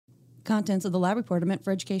contents of the lab report are meant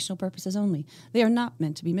for educational purposes only. They are not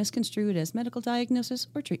meant to be misconstrued as medical diagnosis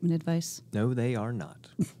or treatment advice. No, they are not.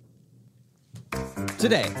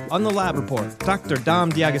 Today, on the lab report, Dr. Dom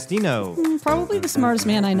D'Agostino. Probably the smartest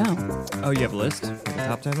man I know. Oh, you have a list? Like a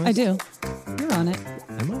top 10 list? I do. You're on it.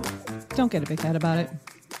 Am I? Don't get a big head about it.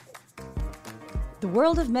 The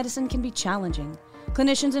world of medicine can be challenging.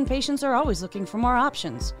 Clinicians and patients are always looking for more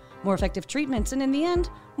options, more effective treatments, and in the end,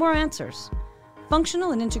 more answers.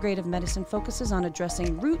 Functional and integrative medicine focuses on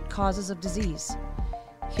addressing root causes of disease.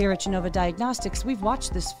 Here at Genova Diagnostics, we've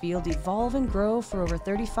watched this field evolve and grow for over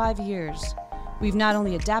 35 years. We've not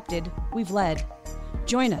only adapted, we've led.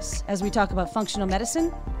 Join us as we talk about functional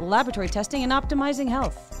medicine, laboratory testing, and optimizing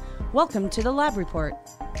health. Welcome to the Lab Report.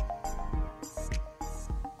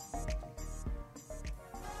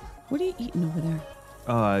 What are you eating over there?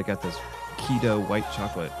 Oh, I got this keto white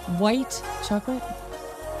chocolate. White chocolate?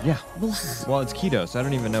 Yeah. Well, it's keto, so I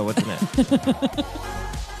don't even know what's in it.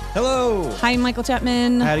 Hello. Hi, Michael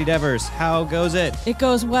Chapman. Patty Devers. How goes it? It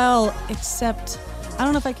goes well, except I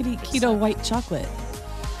don't know if I could eat keto white chocolate.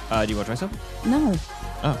 Do you want to try some? No.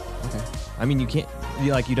 Oh, okay. I mean, you can't,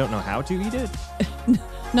 you don't know how to eat it?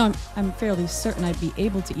 No, I'm fairly certain I'd be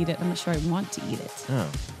able to eat it. I'm not sure I want to eat it. Oh.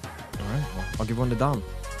 All right. Well, I'll give one to Dom.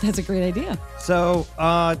 That's a great idea. So,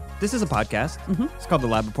 this is a podcast. Mm-hmm. It's called The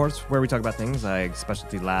Lab Reports, where we talk about things like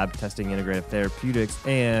specialty lab testing, integrative therapeutics,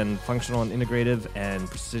 and functional and integrative and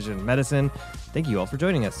precision medicine. Thank you all for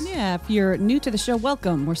joining us. Yeah, if you're new to the show,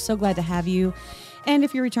 welcome. We're so glad to have you. And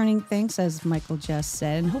if you're returning, thanks, as Michael just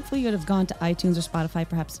said. And hopefully you would have gone to iTunes or Spotify,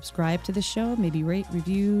 perhaps subscribe to the show, maybe rate,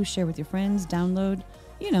 review, share with your friends, download,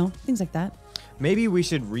 things like that. Maybe we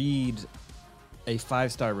should read a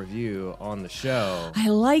 5-star review on the show. I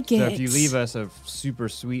like it. So if you leave us a super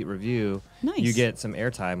sweet review, nice. You get some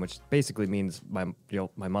airtime, which basically means my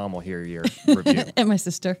mom will hear your review. And my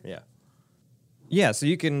sister. Yeah. Yeah, so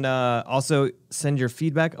you can also send your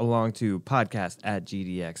feedback along to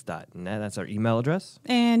podcast@gdx.net. That's our email address.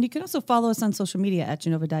 And you can also follow us on social media at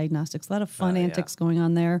Genova Diagnostics. A lot of fun antics going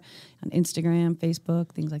on there on Instagram, Facebook,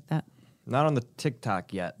 things like that. Not on the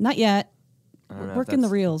TikTok yet. Not yet. We're working the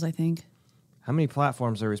reels, I think. How many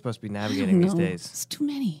platforms are we supposed to be navigating these days? It's too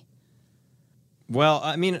many. Well,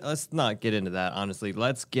 I mean, let's not get into that, honestly.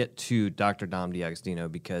 Let's get to Dr. Dom D'Agostino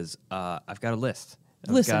because I've got a list.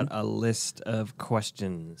 I've got a list of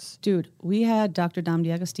questions. Dude, we had Dr. Dom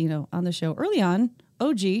D'Agostino on the show early on,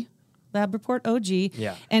 OG, Lab Report OG.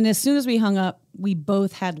 Yeah. And as soon as we hung up, we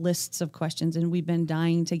both had lists of questions, and we've been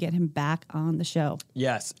dying to get him back on the show.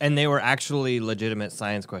 Yes, and they were actually legitimate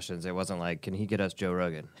science questions. It wasn't like, can he get us Joe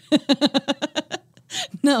Rogan?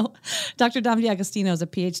 No. Dr. Dom D'Agostino is a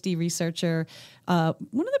PhD researcher, one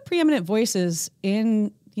of the preeminent voices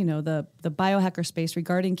in the biohacker space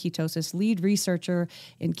regarding ketosis, lead researcher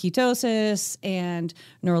in ketosis and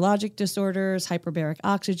neurologic disorders, hyperbaric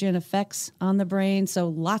oxygen effects on the brain. So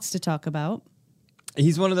lots to talk about.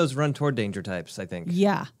 He's one of those run toward danger types, I think.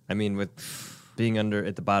 Yeah. I mean, with being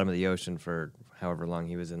at the bottom of the ocean for however long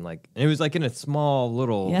he was in, and it was like in a small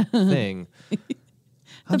little thing.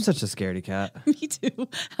 I'm such a scaredy cat. Me too. I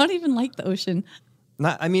don't even like the ocean.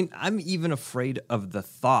 I'm even afraid of the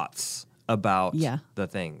thoughts about the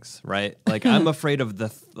things, right? Like I'm afraid of the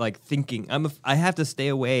thinking. I have to stay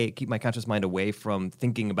away, keep my conscious mind away from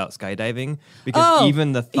thinking about skydiving because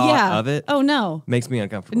even the thought of it makes me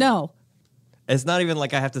uncomfortable. No. It's not even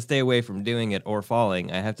like I have to stay away from doing it or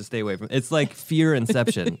falling. I have to stay away from it's like fear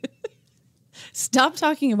inception. Stop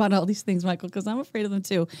talking about all these things, Michael, because I'm afraid of them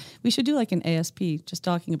too. We should do like an ASP, just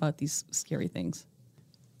talking about these scary things.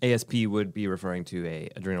 ASP would be referring to a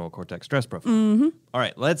adrenal cortex stress profile. Mm-hmm. All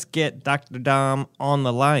right, let's get Dr. Dom on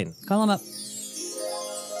the line. Call him up.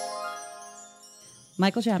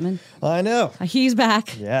 Michael Chapman. I know. He's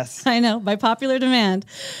back. Yes. I know, by popular demand.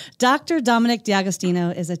 Dr. Dominic D'Agostino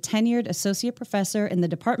is a tenured associate professor in the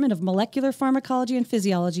Department of Molecular Pharmacology and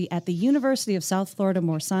Physiology at the University of South Florida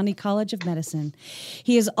Morsani College of Medicine.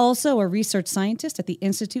 He is also a research scientist at the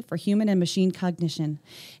Institute for Human and Machine Cognition.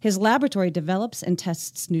 His laboratory develops and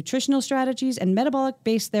tests nutritional strategies and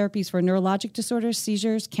metabolic-based therapies for neurologic disorders,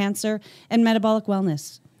 seizures, cancer, and metabolic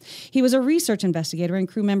wellness. He was a research investigator and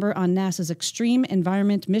crew member on NASA's Extreme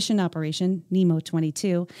Environment Mission Operation, NEMO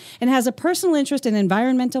 22, and has a personal interest in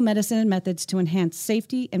environmental medicine and methods to enhance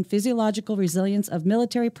safety and physiological resilience of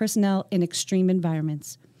military personnel in extreme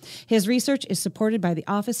environments. His research is supported by the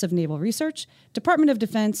Office of Naval Research, Department of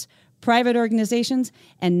Defense, private organizations,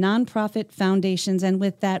 and nonprofit foundations. And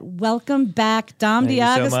with that, welcome back, Dom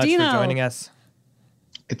D'Agostino. Thank you so much for joining us.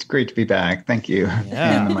 It's great to be back. Thank you.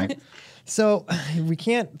 Yeah. So we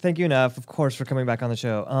can't thank you enough, of course, for coming back on the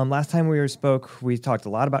show. Last time we spoke, we talked a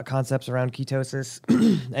lot about concepts around ketosis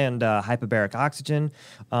and hyperbaric oxygen,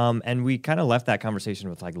 and we kind of left that conversation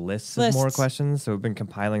with like lists of more questions. So we've been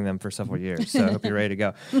compiling them for several years. So I hope you're ready to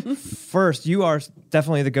go. First, you are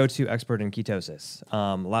definitely the go-to expert in ketosis.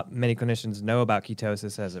 Many clinicians know about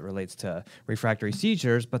ketosis as it relates to refractory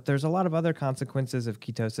seizures, but there's a lot of other consequences of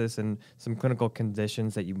ketosis and some clinical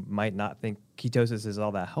conditions that you might not think ketosis is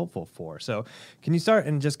all that helpful for. So can you start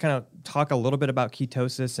and just kind of talk a little bit about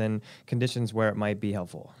ketosis and conditions where it might be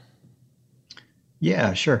helpful?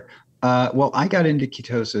 Yeah, sure. Well, I got into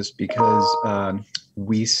ketosis because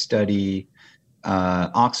we study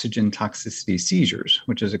oxygen toxicity seizures,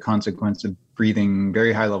 which is a consequence of breathing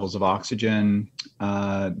very high levels of oxygen,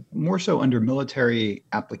 more so under military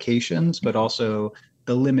applications, but also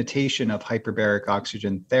the limitation of hyperbaric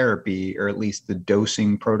oxygen therapy, or at least the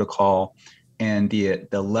dosing protocol and the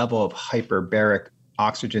level of hyperbaric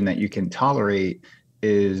oxygen that you can tolerate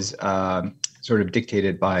is sort of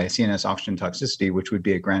dictated by CNS oxygen toxicity, which would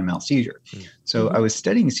be a grand mal seizure. So I was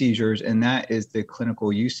studying seizures, and that is the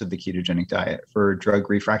clinical use of the ketogenic diet for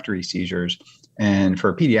drug refractory seizures and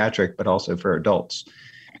for pediatric, but also for adults.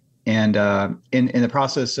 And in the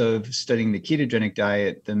process of studying the ketogenic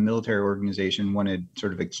diet, the military organization wanted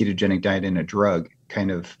sort of a ketogenic diet in a drug,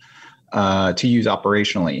 kind of to use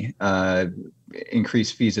operationally,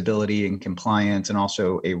 increase feasibility and compliance, and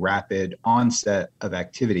also a rapid onset of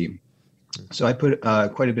activity. So I put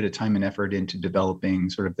quite a bit of time and effort into developing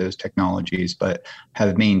sort of those technologies, but have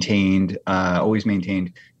always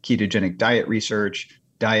maintained ketogenic diet research,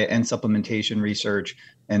 diet and supplementation research,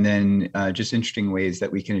 and then just interesting ways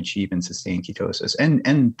that we can achieve and sustain ketosis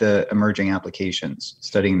and the emerging applications,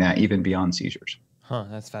 studying that even beyond seizures. Huh,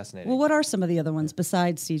 that's fascinating. Well, what are some of the other ones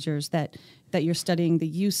besides seizures that you're studying the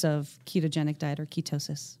use of ketogenic diet or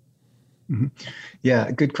ketosis? Mm-hmm. Yeah,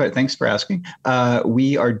 good question. Thanks for asking.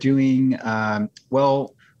 We are doing,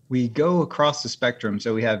 we go across the spectrum.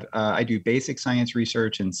 So we have, I do basic science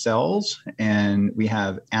research in cells, and we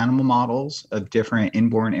have animal models of different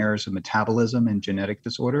inborn errors of metabolism and genetic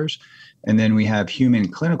disorders. And then we have human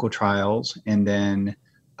clinical trials, and then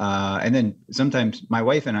sometimes my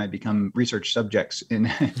wife and I become research subjects in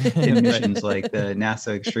missions like the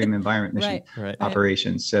NASA Extreme Environment Mission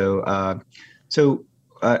operations. So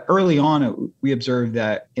early on, we observed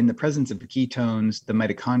that in the presence of ketones, the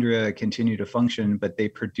mitochondria continue to function, but they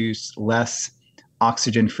produce less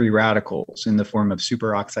oxygen-free radicals in the form of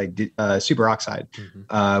superoxide,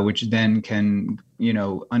 which then can,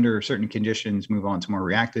 under certain conditions, move on to more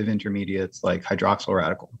reactive intermediates like hydroxyl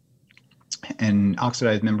radical and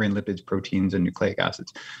oxidized membrane lipids, proteins, and nucleic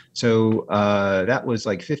acids. So that was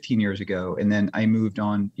like 15 years ago. And then I moved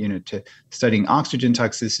on, to studying oxygen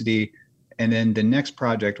toxicity. And then the next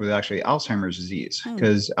project was actually Alzheimer's disease,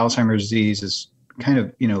 because Alzheimer's disease is kind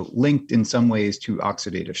of, linked in some ways to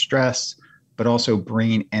oxidative stress, but also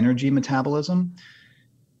brain energy metabolism.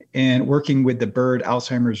 And working with the Bird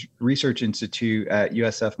Alzheimer's Research Institute at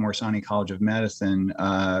USF Morsani College of Medicine,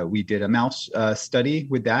 we did a mouse study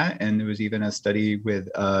with that. And there was even a study with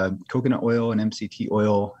coconut oil and MCT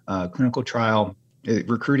oil clinical trial.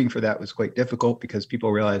 Recruiting for that was quite difficult because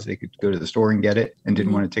people realized they could go to the store and get it and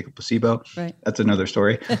didn't want to take a placebo. Right. That's another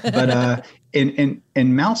story. But in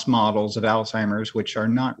mouse models of Alzheimer's, which are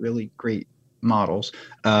not really great models,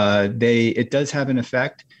 it does have an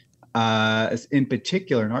effect. In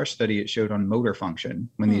particular, in our study, it showed on motor function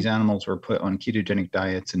when these animals were put on ketogenic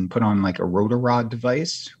diets and put on like a rotarod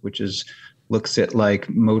device, which looks at like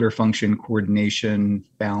motor function, coordination,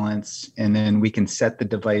 balance, and then we can set the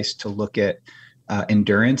device to look at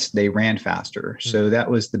endurance. They ran faster. So that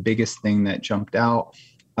was the biggest thing that jumped out.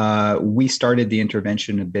 We started the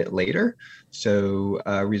intervention a bit later. So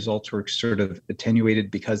results were sort of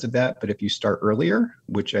attenuated because of that. But if you start earlier,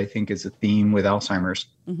 which I think is a theme with Alzheimer's,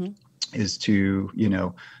 is to,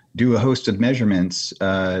 do a host of measurements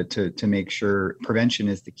to make sure prevention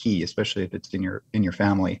is the key, especially if it's in your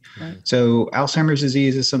family. Right. So Alzheimer's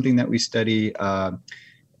disease is something that we study.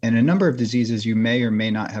 And a number of diseases you may or may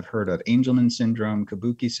not have heard of: Angelman syndrome,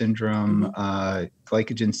 Kabuki syndrome,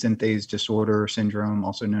 glycogen synthase disorder syndrome,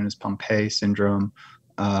 also known as Pompe syndrome,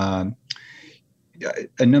 a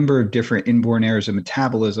number of different inborn errors of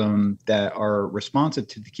metabolism that are responsive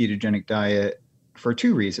to the ketogenic diet for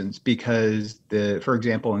two reasons. Because for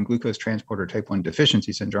example, in glucose transporter type 1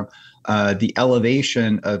 deficiency syndrome, the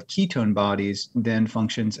elevation of ketone bodies then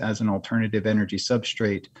functions as an alternative energy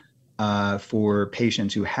substrate for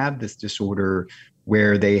patients who have this disorder,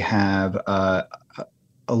 where they have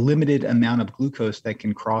a limited amount of glucose that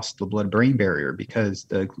can cross the blood-brain barrier because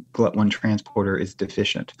the GLUT1 transporter is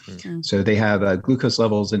deficient. Mm-hmm. So they have glucose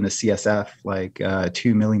levels in the CSF like 2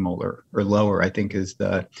 millimolar or lower, I think is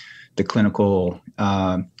the clinical,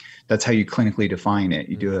 that's how you clinically define it.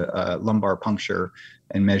 You do a lumbar puncture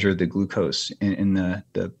and measure the glucose in the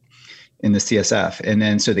CSF. And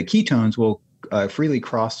then so the ketones will freely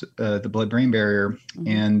cross the blood-brain barrier, mm-hmm.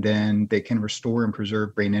 and then they can restore and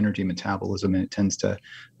preserve brain energy metabolism, and it tends to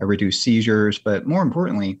reduce seizures. But more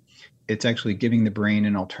importantly, it's actually giving the brain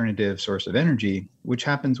an alternative source of energy, which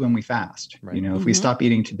happens when we fast. Right. You know, if we stop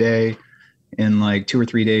eating today, in like 2 or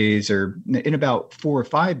 3 days, or in about 4 or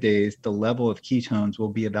 5 days, the level of ketones will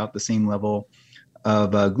be about the same level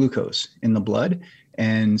of glucose in the blood.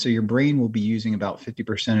 And so your brain will be using about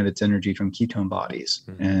 50% of its energy from ketone bodies,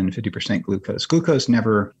 mm-hmm. and 50% glucose. Glucose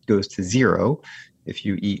never goes to zero if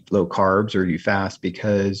you eat low carbs or you fast,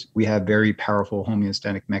 because we have very powerful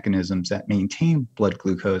homeostatic mechanisms that maintain blood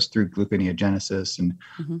glucose through gluconeogenesis. And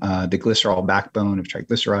mm-hmm. The glycerol backbone of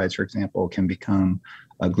triglycerides, for example, can become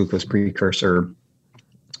a glucose precursor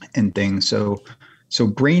and things. So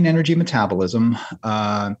brain energy metabolism,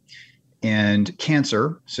 and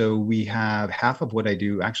cancer. So we have half of what I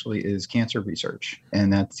do actually is cancer research,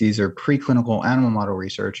 and these are preclinical animal model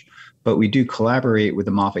research, but we do collaborate with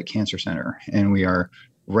the Moffitt Cancer Center, and we are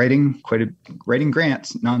writing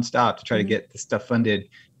grants nonstop to try mm-hmm. to get this stuff funded,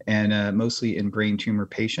 and mostly in brain tumor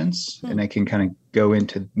patients. Mm-hmm. And I can kind of go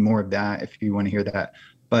into more of that if you want to hear that.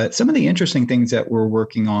 But some of the interesting things that we're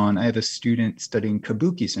working on, I have a student studying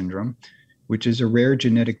Kabuki syndrome, which is a rare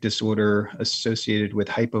genetic disorder associated with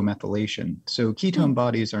hypomethylation. So ketone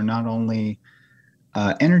bodies are not only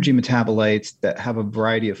energy metabolites that have a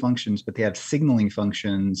variety of functions, but they have signaling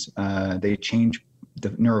functions. They change the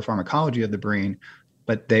neuropharmacology of the brain,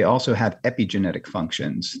 but they also have epigenetic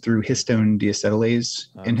functions through histone deacetylase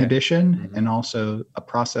inhibition, mm-hmm. and also a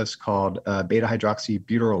process called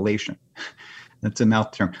beta-hydroxybutyrylation. That's a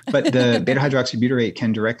mouth term. But the beta-hydroxybutyrate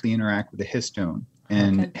can directly interact with the histone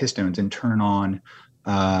and histones and turn on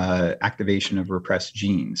activation of repressed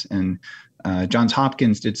genes. And Johns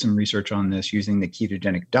Hopkins did some research on this using the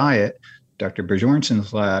ketogenic diet, Dr.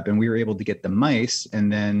 Bjornsson's lab, and we were able to get the mice.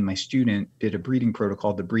 And then my student did a breeding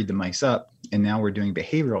protocol to breed the mice up. And now we're doing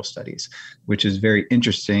behavioral studies, which is very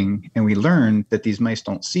interesting. And we learned that these mice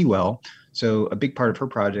don't see well. So a big part of her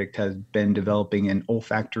project has been developing an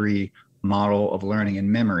olfactory model of learning and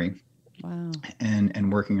memory. Wow.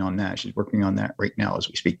 And working on that. She's working on that right now as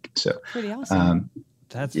we speak. So pretty awesome.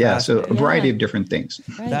 That's so a variety of different things.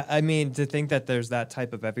 Right. I mean, to think that there's that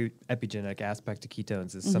type of epigenetic aspect to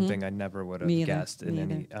ketones is mm-hmm. something I never would have guessed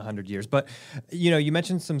in 100 years. But, you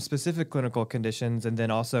mentioned some specific clinical conditions, and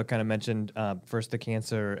then also kind of mentioned first the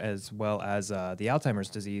cancer as well as the Alzheimer's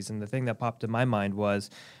disease. And the thing that popped in my mind was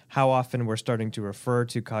how often we're starting to refer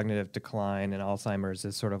to cognitive decline and Alzheimer's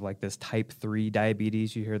as sort of like this type 3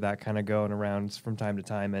 diabetes. You hear that kind of going around from time to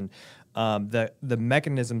time. And the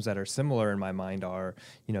mechanisms that are similar in my mind are,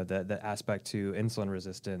 the aspect to insulin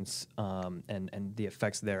resistance and the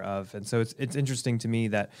effects thereof. And so it's interesting to me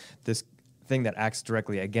that this thing that acts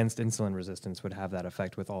directly against insulin resistance would have that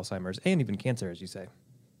effect with Alzheimer's and even cancer, as you say.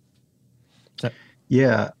 So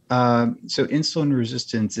insulin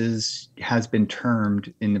resistance has been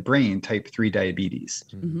termed in the brain type 3 diabetes.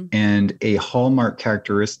 Mm-hmm. And a hallmark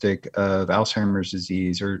characteristic of Alzheimer's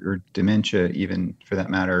disease or dementia, even for that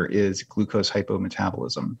matter, is glucose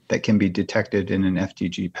hypometabolism that can be detected in an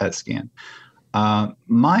FDG PET scan. Dale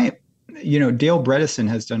Bredesen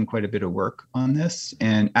has done quite a bit of work on this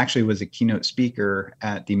and actually was a keynote speaker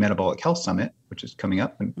at the Metabolic Health Summit, which is coming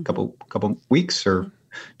up in a couple weeks or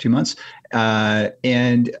 2 months.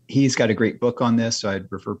 And he's got a great book on this. So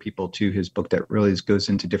I'd refer people to his book that really goes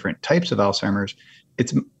into different types of Alzheimer's.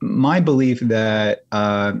 It's my belief that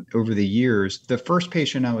over the years, the first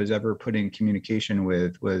patient I was ever put in communication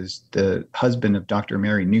with was the husband of Dr.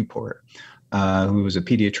 Mary Newport, who was a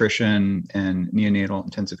pediatrician and neonatal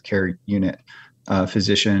intensive care unit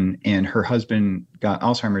physician. And her husband got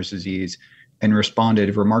Alzheimer's disease and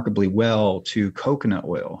responded remarkably well to coconut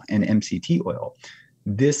oil and MCT oil.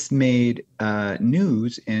 This made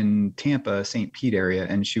news in Tampa, St. Pete area,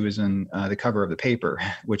 and she was on the cover of the paper,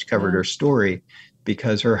 which covered her story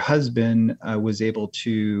because her husband was able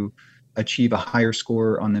to achieve a higher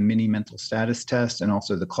score on the mini mental status test and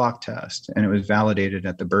also the clock test. And it was validated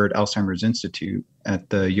at the Bird Alzheimer's Institute at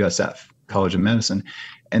the USF College of Medicine.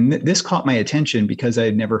 And this caught my attention because I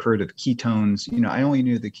had never heard of ketones. I only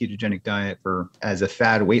knew the ketogenic diet as a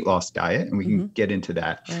fad weight loss diet, and we can get into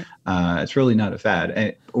that. Right. It's really not a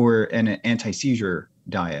fad or an anti-seizure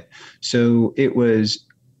diet. So it was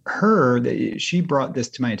she brought this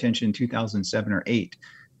to my attention in 2007 or 8.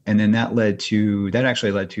 And then that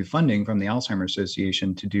actually led to funding from the Alzheimer's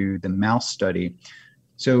Association to do the mouse study.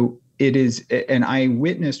 So and I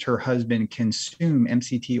witnessed her husband consume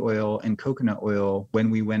MCT oil and coconut oil when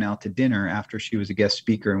we went out to dinner after she was a guest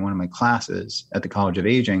speaker in one of my classes at the College of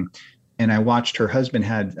Aging. And I watched her husband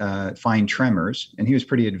had fine tremors, and he was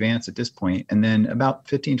pretty advanced at this point. And then about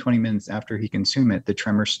 15, 20 minutes after he consumed it, the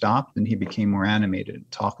tremors stopped and he became more animated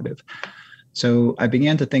and talkative. So I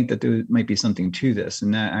began to think that there might be something to this,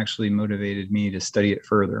 and that actually motivated me to study it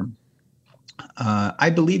further. I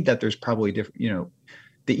believe that there's probably different,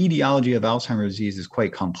 the etiology of Alzheimer's disease is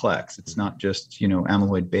quite complex. It's not just,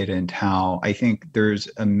 amyloid beta and tau. I think there's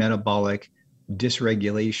a metabolic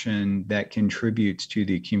dysregulation that contributes to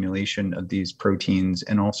the accumulation of these proteins,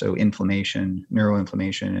 and also inflammation,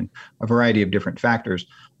 neuroinflammation, and a variety of different factors.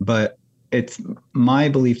 But it's my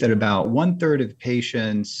belief that about 1/3 of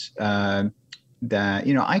patients that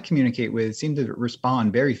I communicate with seem to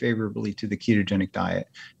respond very favorably to the ketogenic diet,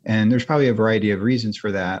 and there's probably a variety of reasons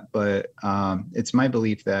for that. But it's my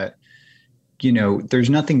belief that there's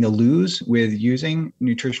nothing to lose with using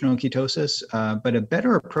nutritional ketosis, but a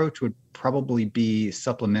better approach would probably be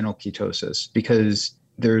supplemental ketosis, because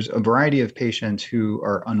there's a variety of patients who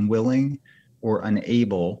are unwilling or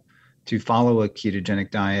unable to follow a ketogenic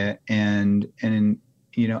diet, and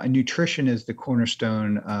nutrition is the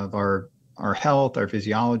cornerstone of our health, our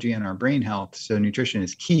physiology, and our brain health. So nutrition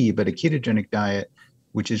is key, but a ketogenic diet,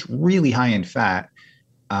 which is really high in fat,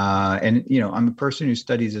 and I'm a person who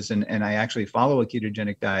studies this, and I actually follow a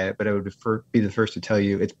ketogenic diet, but I would be the first to tell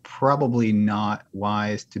you it's probably not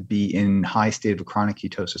wise to be in high state of chronic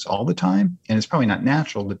ketosis all the time, and it's probably not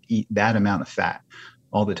natural to eat that amount of fat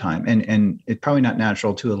all the time, and it's probably not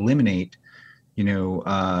natural to eliminate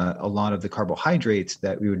a lot of the carbohydrates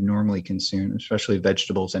that we would normally consume, especially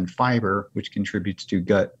vegetables and fiber, which contributes to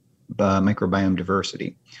gut microbiome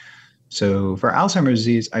diversity. So for Alzheimer's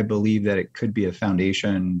disease, I believe that it could be a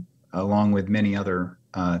foundation, along with many other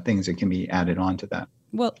things that can be added on to that.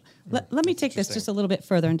 Well, let me take this just a little bit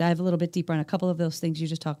further and dive a little bit deeper on a couple of those things you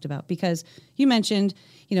just talked about, because you mentioned,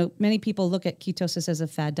 many people look at ketosis as a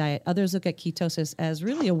fad diet. Others look at ketosis as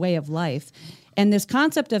really a way of life. And this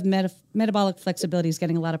concept of metabolic flexibility is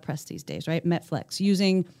getting a lot of press these days, right? Metflex,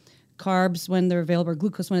 using carbs when they're available, or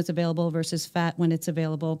glucose when it's available versus fat when it's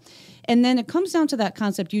available. And then it comes down to that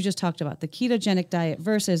concept you just talked about, the ketogenic diet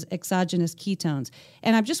versus exogenous ketones.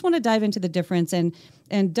 And I just want to dive into the difference, and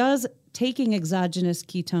does taking exogenous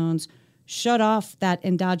ketones shut off that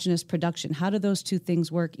endogenous production? How do those two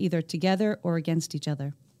things work, either together or against each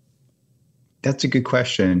other? That's a good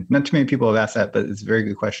question. Not too many people have asked that, but it's a very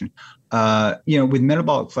good question. With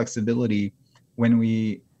metabolic flexibility, when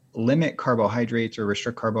we limit carbohydrates or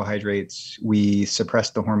restrict carbohydrates, we suppress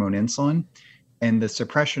the hormone insulin. And the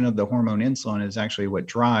suppression of the hormone insulin is actually what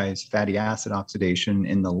drives fatty acid oxidation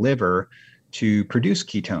in the liver to produce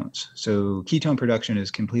ketones. So ketone production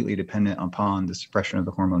is completely dependent upon the suppression of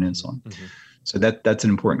the hormone insulin. Mm-hmm. So that's an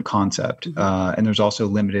important concept. Mm-hmm. And there's also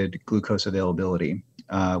limited glucose availability,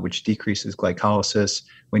 which decreases glycolysis.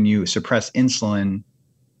 When you suppress insulin,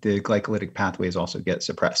 the glycolytic pathways also get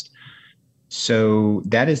suppressed. So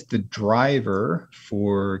that is the driver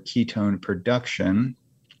for ketone production.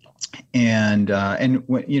 And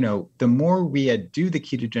the more we do the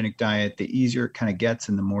ketogenic diet, the easier it kind of gets,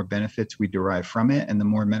 and the more benefits we derive from it, and the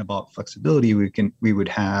more metabolic flexibility we would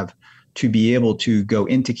have to be able to go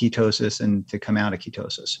into ketosis and to come out of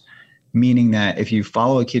ketosis. Meaning that if you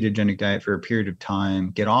follow a ketogenic diet for a period of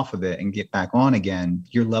time, get off of it and get back on again,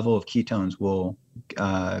 your level of ketones will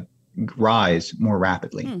rise more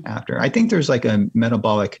rapidly after. I think there's like a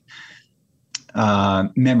metabolic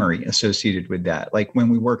memory associated with that. Like when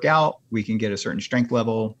we work out, we can get a certain strength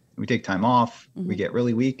level. We take time off. Mm-hmm. We get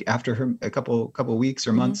really weak after a couple weeks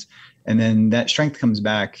or months, and then that strength comes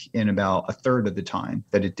back in about a third of the time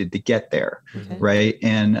that it did to get there, right?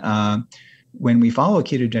 And when we follow a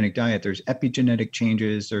ketogenic diet, there's epigenetic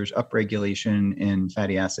changes. There's upregulation in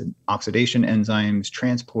fatty acid oxidation enzymes,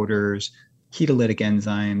 transporters, ketolytic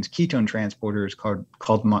enzymes, ketone transporters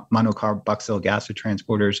called monocarboxyl acid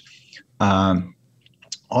transporters.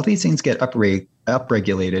 All these things get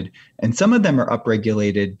upregulated, and some of them are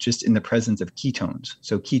upregulated just in the presence of ketones.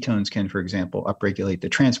 So ketones can, for example, upregulate the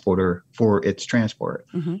transporter for its transport.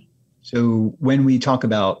 Mm-hmm. So when we talk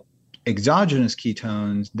about exogenous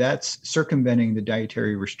ketones, that's circumventing the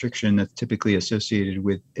dietary restriction that's typically associated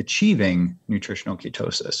with achieving nutritional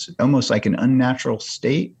ketosis, almost like an unnatural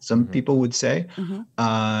state, some people would say.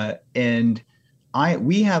 Mm-hmm. And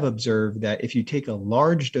we have observed that if you take a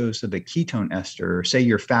large dose of a ketone ester, say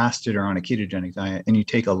you're fasted or on a ketogenic diet, and you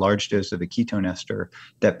take a large dose of a ketone ester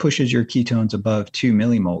that pushes your ketones above 2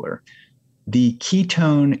 millimolar, the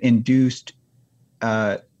ketone-induced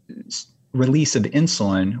release of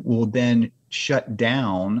insulin will then shut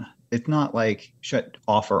down. It's not like shut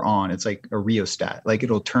off or on. It's like a rheostat. Like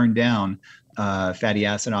it'll turn down fatty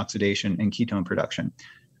acid oxidation and ketone production.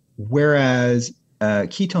 Whereas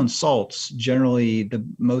ketone salts, generally, the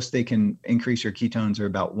most they can increase your ketones are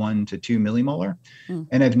about 1 to 2 millimolar.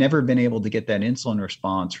 And I've never been able to get that insulin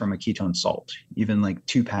response from a ketone salt, even like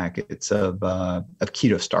 2 packets of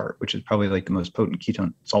KetoStart, which is probably like the most potent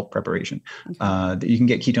ketone salt preparation. That you can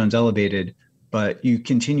get ketones elevated, but you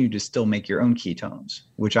continue to still make your own ketones,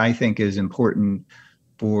 which I think is important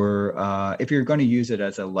for if you're going to use it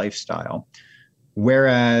as a lifestyle.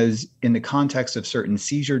 Whereas in the context of certain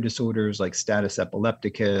seizure disorders like status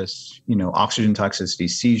epilepticus, oxygen toxicity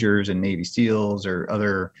seizures in Navy SEALs or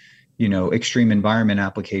other, extreme environment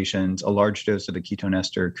applications, a large dose of a ketone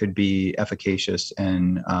ester could be efficacious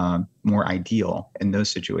and more ideal in those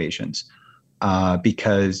situations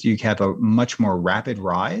because you have a much more rapid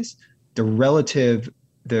rise. The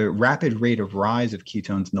rapid rate of rise of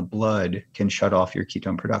ketones in the blood can shut off your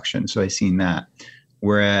ketone production. So I've seen that.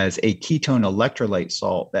 Whereas a ketone electrolyte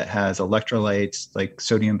salt that has electrolytes like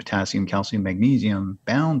sodium, potassium, calcium, magnesium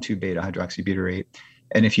bound to beta hydroxybutyrate.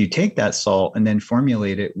 And if you take that salt and then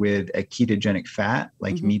formulate it with a ketogenic fat,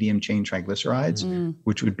 like medium chain triglycerides,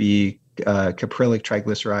 which would be caprylic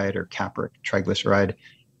triglyceride or capric triglyceride,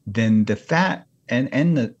 then the fat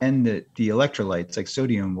and the electrolytes like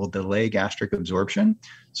sodium will delay gastric absorption.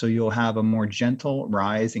 So you'll have a more gentle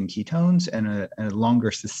rise in ketones and a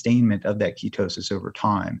longer sustainment of that ketosis over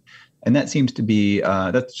time. And that seems to be,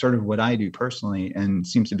 that's sort of what I do personally and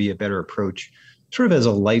seems to be a better approach, sort of as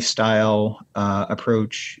a lifestyle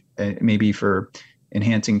approach, maybe for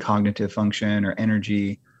enhancing cognitive function or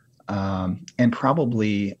energy. And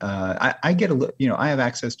probably I get I have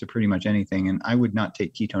access to pretty much anything, and I would not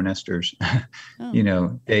take ketone esters.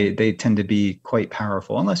 They tend to be quite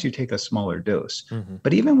powerful unless you take a smaller dose.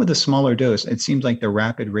 But even with a smaller dose, it seems like the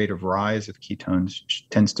rapid rate of rise of ketones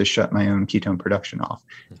tends to shut my own ketone production off.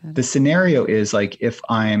 The scenario is like if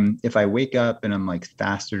I wake up and I'm like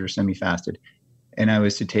fasted or semi-fasted, and I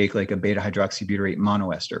was to take like a beta hydroxybutyrate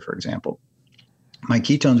monoester, for example, my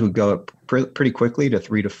ketones would go up pretty quickly to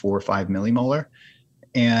 3 to 4 or 5 millimolar.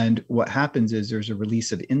 And what happens is there's a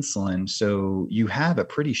release of insulin. So you have a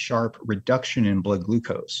pretty sharp reduction in blood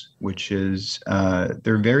glucose, which is,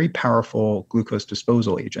 they're very powerful glucose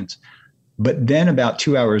disposal agents. But then about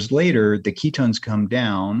 2 hours later, the ketones come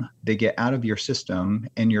down, they get out of your system,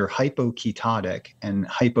 and you're hypoketotic and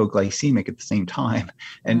hypoglycemic at the same time.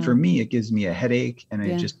 And for me, it gives me a headache and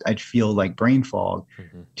I'd feel like brain fog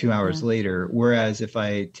 2 hours later. Whereas if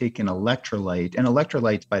I take an electrolyte, and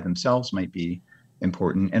electrolytes by themselves might be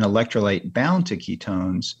important, an electrolyte bound to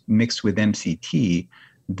ketones mixed with MCT,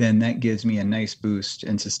 then that gives me a nice boost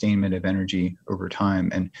and sustainment of energy over time.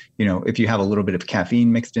 And, if you have a little bit of caffeine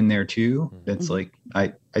mixed in there too, that's like,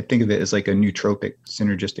 I think of it as like a nootropic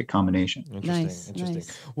synergistic combination. Interesting.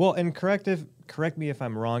 Nice. Well, and correct me if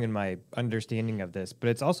I'm wrong in my understanding of this, but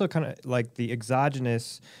it's also kind of like the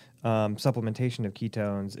exogenous supplementation of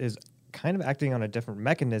ketones is kind of acting on a different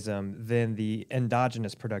mechanism than the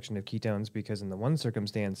endogenous production of ketones, because in the one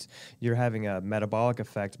circumstance, you're having a metabolic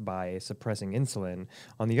effect by suppressing insulin.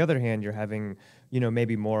 On the other hand, you're having,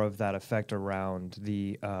 maybe more of that effect around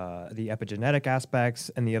the epigenetic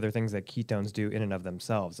aspects and the other things that ketones do in and of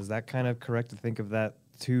themselves. Is that kind of correct to think of that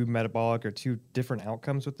two metabolic or two different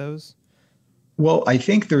outcomes with those? Well, I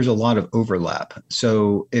think there's a lot of overlap.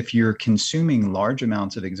 So if you're consuming large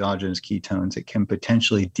amounts of exogenous ketones, it can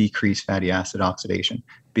potentially decrease fatty acid oxidation,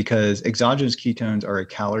 because exogenous ketones are a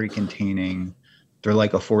calorie containing, they're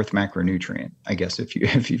like a fourth macronutrient, I guess, if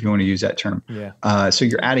you want to use that term. So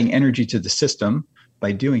you're adding energy to the system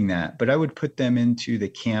by doing that, but I would put them into the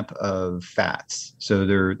camp of fats. So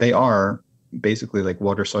they are basically like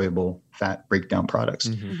water soluble fat breakdown products,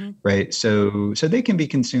 right? So they can be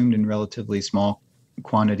consumed in relatively small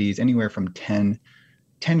quantities. Anywhere from 10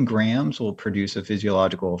 grams will produce a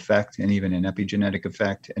physiological effect and even an epigenetic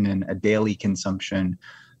effect. And then a daily consumption,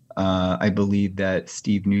 I believe that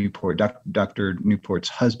Steve Newport, Dr. Newport's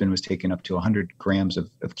husband, was taking up to 100 grams of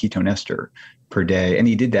ketone ester per day. And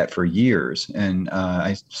he did that for years. And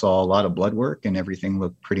I saw a lot of blood work and everything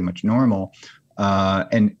looked pretty much normal.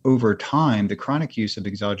 And over time, the chronic use of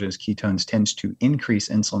exogenous ketones tends to increase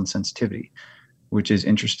insulin sensitivity, which is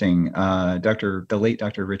interesting. The late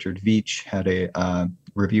Dr. Richard Veach had a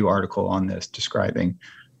review article on this describing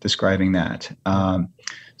describing that.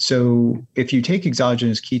 So if you take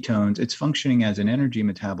exogenous ketones, it's functioning as an energy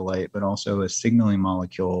metabolite, but also a signaling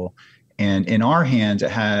molecule. And in our hands,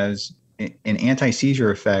 it has an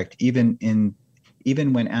anti-seizure effect, even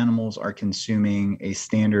when animals are consuming a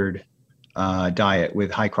standard diet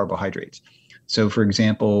with high carbohydrates. So for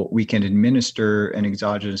example, we can administer an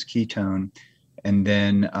exogenous ketone, and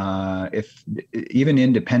then if even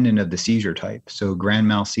independent of the seizure type, so grand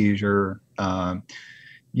mal seizure,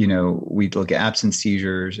 we look at absence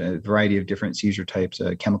seizures, a variety of different seizure types,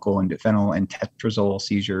 chemical and phenyl and tetrazole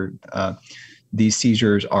seizure. These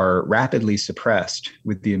seizures are rapidly suppressed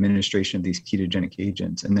with the administration of these ketogenic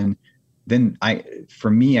agents. And then I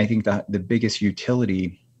think that the biggest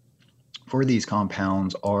utility for these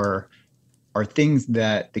compounds are things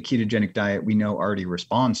that the ketogenic diet we know already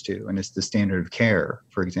responds to, and it's the standard of care,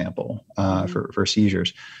 for example, for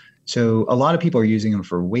seizures. So a lot of people are using them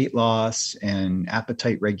for weight loss and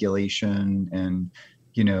appetite regulation. And,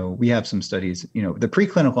 we have some studies, the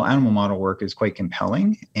preclinical animal model work is quite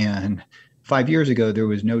compelling. And 5 years ago, there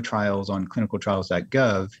was no trials on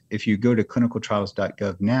clinicaltrials.gov. If you go to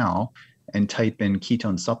clinicaltrials.gov now and type in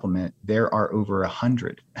ketone supplement, there are over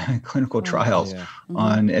 100 clinical trials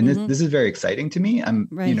on, and this is very exciting to me. I'm,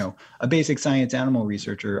 a basic science animal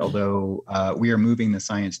researcher, although we are moving the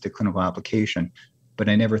science to clinical application. But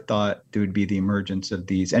I never thought there would be the emergence of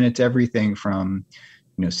these. And it's everything from,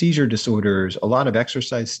 seizure disorders, a lot of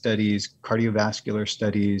exercise studies, cardiovascular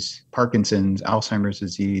studies, Parkinson's, Alzheimer's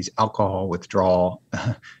disease, alcohol withdrawal.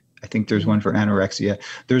 I think there's one for anorexia.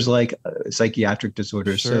 There's like psychiatric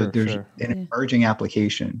disorders. So there's an emerging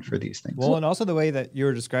application for these things. Well, and also the way that you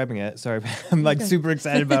were describing it, sorry, I'm like super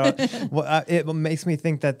excited about it. Well, it makes me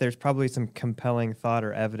think that there's probably some compelling thought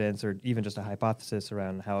or evidence or even just a hypothesis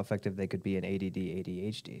around how effective they could be in ADD,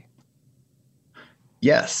 ADHD.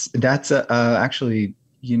 Yes, that's actually,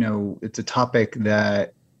 it's a topic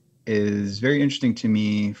that is very interesting to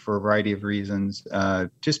me for a variety of reasons,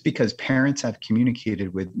 just because parents have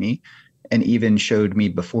communicated with me and even showed me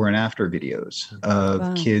before and after videos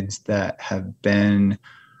of kids that have been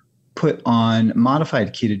put on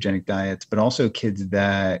modified ketogenic diets, but also kids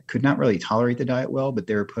that could not really tolerate the diet well, but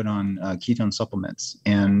they were put on ketone supplements,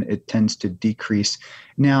 and it tends to decrease.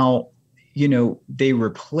 Now, they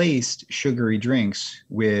replaced sugary drinks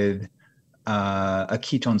with a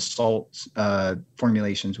ketone salt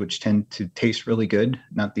formulations, which tend to taste really good.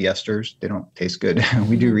 Not the esters; they don't taste good.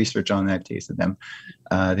 We do research on that. Tasted them;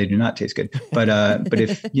 they do not taste good. But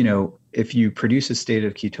if you produce a state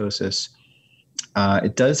of ketosis,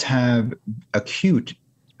 it does have acute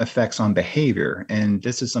effects on behavior, and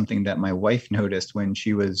this is something that my wife noticed when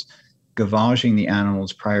she was gavaging the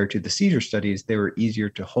animals prior to the seizure studies. They were easier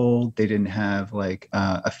to hold. They didn't have like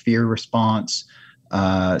a fear response.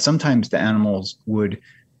 Sometimes the animals would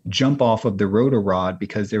jump off of the rotorod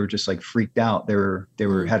because they were just like freaked out. They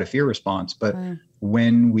had a fear response. But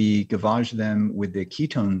when we gavaged them with the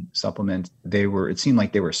ketone supplement, it seemed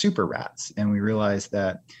like they were super rats. And we realized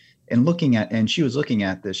that and she was looking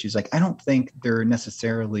at this, she's like, I don't think they're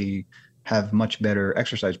necessarily have much better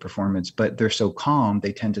exercise performance, but they're so calm,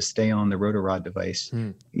 they tend to stay on the rotorod device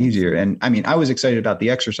easier. And I mean, I was excited about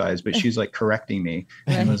the exercise, but she's like correcting me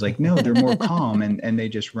and was like, no, they're more calm and they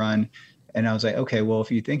just run. And I was like, okay, well,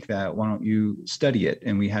 if you think that, why don't you study it?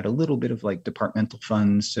 And we had a little bit of like departmental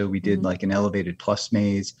funds. So we did like an elevated plus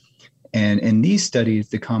maze. And in these studies,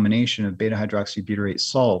 the combination of beta hydroxybutyrate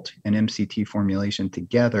salt and MCT formulation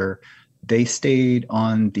together, they stayed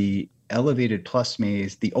on the elevated plus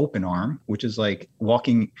maze, the open arm, which is like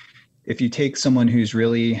walking. If you take someone who's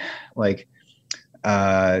really like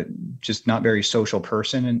just not very social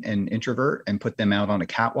person and introvert and put them out on a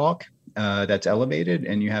catwalk that's elevated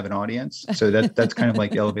and you have an audience. So that's kind of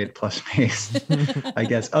like the elevated plus maze, I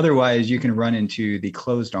guess. Otherwise, you can run into the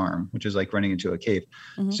closed arm, which is like running into a cave.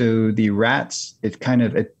 So the rats,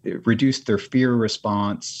 it reduced their fear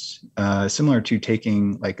response, similar to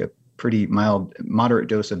taking like a pretty moderate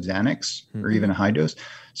dose of Xanax or even a high dose.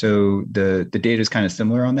 So the data is kind of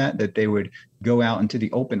similar on that they would go out into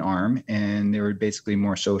the open arm and they were basically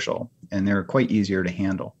more social and they were quite easier to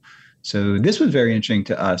handle. So this was very interesting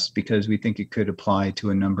to us because we think it could apply to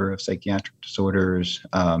a number of psychiatric disorders.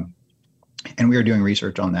 And we are doing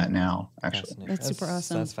research on that now, actually. That's super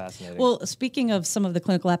awesome. That's fascinating. Well, speaking of some of the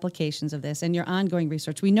clinical applications of this and your ongoing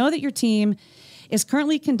research, we know that your team is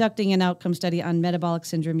currently conducting an outcome study on metabolic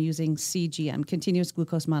syndrome using CGM, continuous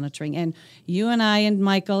glucose monitoring. And you and I and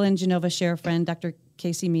Michael and Genova share a friend, Dr.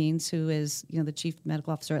 Casey Means, who is, the chief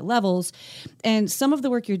medical officer at Levels. And some of the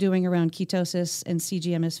work you're doing around ketosis and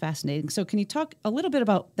CGM is fascinating. So can you talk a little bit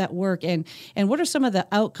about that work and what are some of the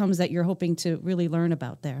outcomes that you're hoping to really learn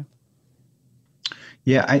about there?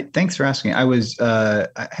 Yeah, thanks for asking. I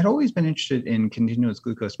had always been interested in continuous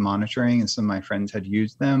glucose monitoring, and some of my friends had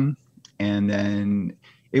used them. And then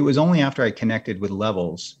it was only after I connected with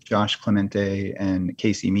Levels, Josh Clemente and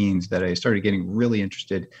Casey Means, that I started getting really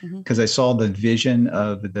interested, because I saw the vision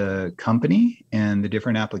of the company and the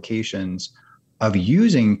different applications of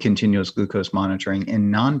using continuous glucose monitoring in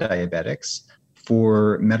non-diabetics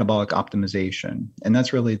for metabolic optimization. And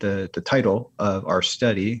that's really the title of our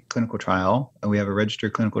study, clinical trial. And we have a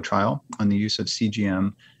registered clinical trial on the use of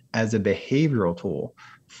CGM as a behavioral tool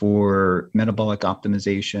for metabolic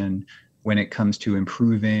optimization when it comes to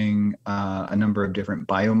improving a number of different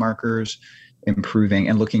biomarkers, improving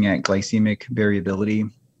and looking at glycemic variability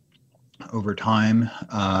over time,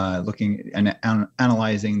 looking and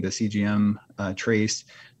analyzing the CGM trace.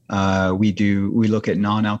 We look at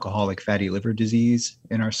non-alcoholic fatty liver disease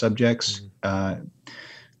in our subjects.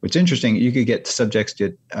 What's interesting, you could get subjects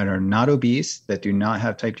that are not obese, that do not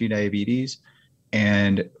have type 2 diabetes,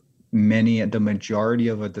 and the majority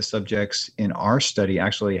of the subjects in our study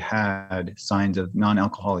actually had signs of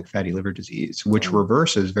non-alcoholic fatty liver disease, which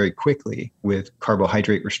reverses very quickly with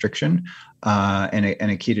carbohydrate restriction and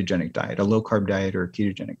a ketogenic diet, a low carb diet or a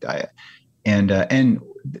ketogenic diet. And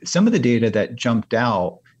some of the data that jumped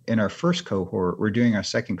out in our first cohort, we're doing our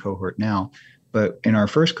second cohort now, but in our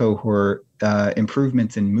first cohort,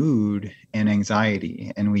 improvements in mood and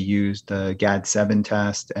anxiety. And we used the GAD-7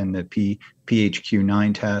 test and the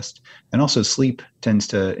PHQ-9 test, and also sleep tends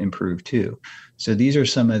to improve too. So these are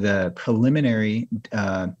some of the preliminary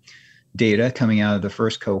data coming out of the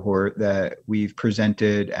first cohort that we've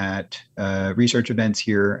presented at research events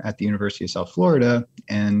here at the University of South Florida.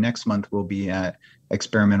 And next month we'll be at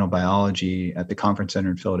experimental biology at the conference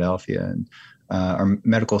center in Philadelphia. And our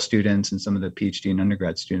medical students and some of the PhD and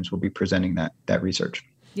undergrad students will be presenting that research.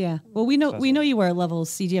 Yeah. Well, we know you wear Levels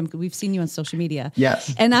CGM because we've seen you on social media.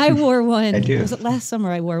 Yes. And I wore one. I do. Was it last summer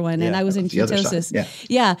I wore one, and I was in ketosis.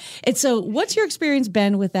 Yeah. And so what's your experience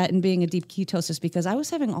been with that and being a deep ketosis? Because I was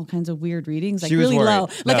having all kinds of weird readings, like really low.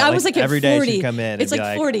 Like I was like at 40. Every day she'd come in. It's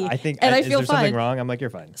like 40. I think, and I is feel there fine. something wrong? I'm like, you're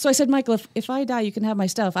fine. So I said, Michael, if I die, you can have my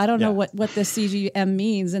stuff. I don't know what this CGM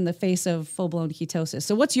means in the face of full-blown ketosis.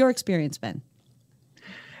 So what's your experience been?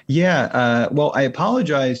 Yeah, well, I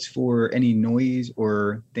apologize for any noise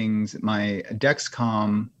or things. My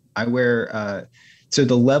Dexcom, I wear, so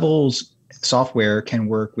the Levels software can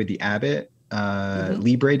work with the Abbott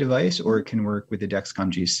Libre device, or it can work with the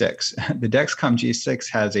Dexcom G6. The Dexcom G6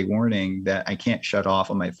 has a warning that I can't shut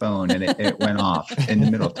off on my phone, and it went off in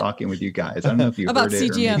the middle of talking with you guys. I don't know if you about heard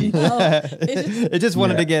it. CGM. It just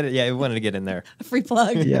wanted to get it wanted to get in there. A free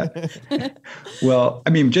plug. Yeah. Well, I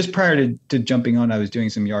mean, just prior to jumping on, I was doing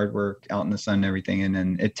some yard work out in the sun and everything, and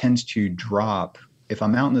then it tends to drop. If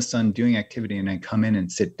I'm out in the sun doing activity and I come in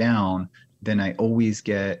and sit down, then I always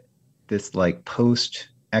get this like post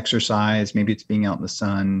exercise, maybe it's being out in the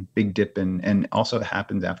sun, big dip, and also it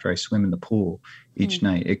happens after I swim in the pool each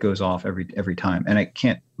night. It goes off every time, and I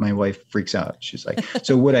can't. My wife freaks out. She's like,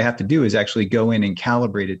 so what I have to do is actually go in and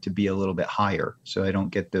calibrate it to be a little bit higher, so I don't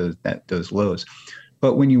get those lows.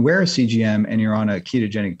 But when you wear a CGM and you're on a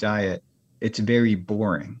ketogenic diet, it's very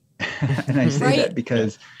boring, and I say that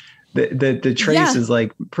because the trace is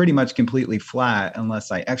like pretty much completely flat unless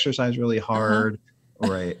I exercise really hard.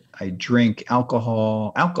 Or I drink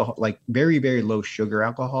alcohol, like very, very low sugar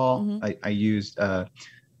alcohol. I used, I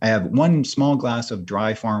have one small glass of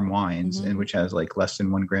dry farm wines, and which has like less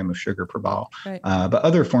than 1 gram of sugar per bottle. Right. But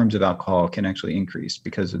other forms of alcohol can actually increase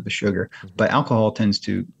because of the sugar. But alcohol tends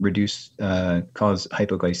to cause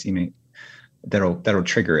hypoglycemia. That'll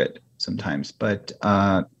trigger it sometimes. But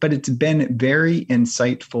it's been very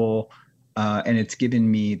insightful. And it's given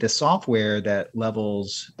me the software that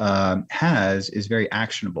Levels has is very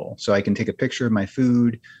actionable. So I can take a picture of my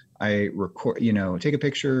food. I record, take a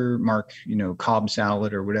picture, mark, Cobb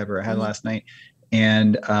salad or whatever I had last night.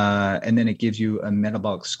 And then it gives you a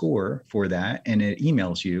metabolic score for that. And it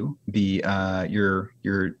emails you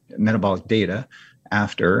your metabolic data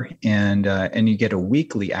after, and you get a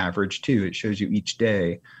weekly average too. It shows you each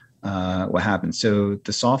day what happens. So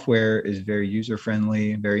the software is very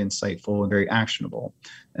user-friendly, very insightful, and very actionable.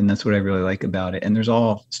 And that's what I really like about it. And there's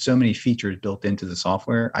so many features built into the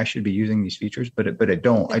software. I should be using these features, but I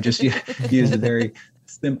don't. I just use the very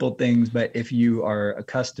simple things. But if you are a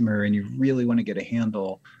customer and you really want to get a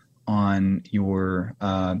handle on your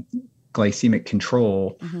glycemic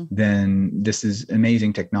control, then this is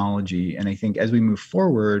amazing technology. And I think as we move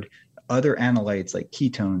forward, other analytes like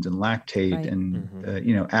ketones and lactate, and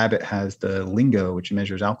you know, Abbott has the Lingo, which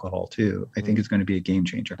measures alcohol too. I think it's going to be a game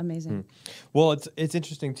changer. Amazing. Well, it's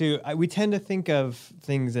interesting too. We tend to think of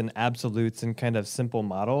things in absolutes and kind of simple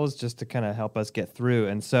models just to kind of help us get through.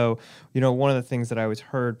 And so, you know, one of the things that I always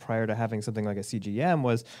heard prior to having something like a CGM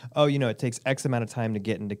was, oh, you know, it takes X amount of time to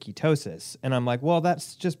get into ketosis. And I'm like, well,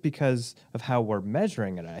 that's just because of how we're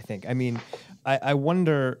measuring it, I think. I mean, I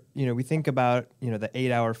wonder, you know, we think about, you know, the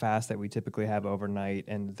 8-hour fast that we typically have overnight,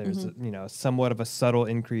 and there's, you know, somewhat of a subtle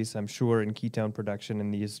increase, I'm sure, in ketone production,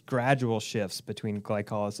 and these gradual shifts between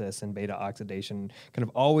glycolysis and beta oxidation kind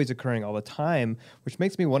of always occurring all the time, which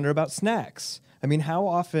makes me wonder about snacks. I mean, how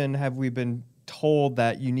often have we been told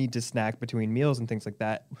that you need to snack between meals and things like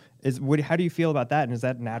that? How do you feel about that? And is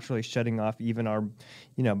that naturally shutting off even our,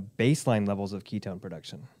 you know, baseline levels of ketone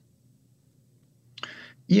production?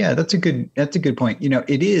 Yeah, that's a good point. You know,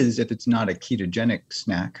 it is if it's not a ketogenic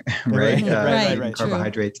snack, right? Right.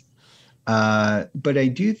 Carbohydrates. But I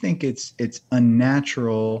do think it's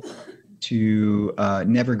unnatural to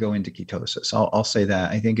never go into ketosis. I'll say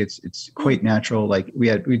that. I think it's quite natural. Like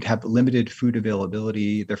we'd have limited food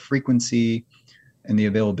availability, the frequency and the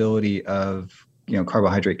availability of, you know,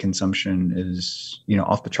 carbohydrate consumption is, you know,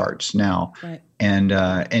 off the charts now. Right.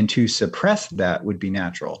 And to suppress that would be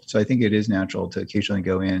natural. So I think it is natural to occasionally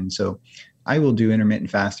go in. So I will do intermittent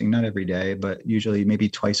fasting, not every day, but usually maybe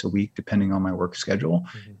twice a week, depending on my work schedule.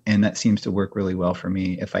 And that seems to work really well for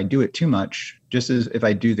me. If I do it too much, just as if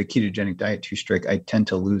I do the ketogenic diet too strict, I tend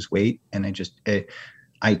to lose weight, and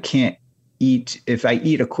I can't eat. If I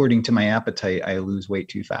eat according to my appetite, I lose weight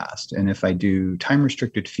too fast. And if I do time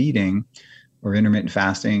restricted feeding, or intermittent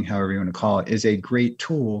fasting, however you want to call it, is a great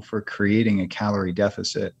tool for creating a calorie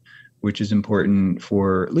deficit, which is important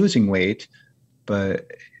for losing weight.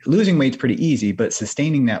 But losing weight's pretty easy, but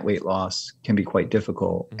sustaining that weight loss can be quite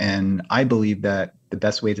difficult. And I believe that the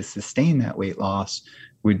best way to sustain that weight loss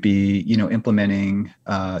would be, you know, implementing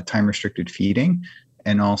time restricted feeding,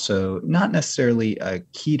 and also not necessarily a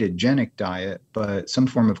ketogenic diet, but some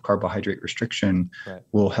form of carbohydrate restriction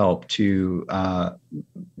will help to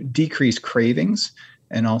decrease cravings,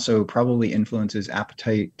 and also probably influences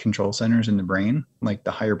appetite control centers in the brain, like the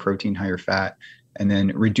higher protein, higher fat, and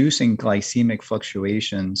then reducing glycemic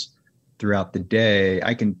fluctuations throughout the day.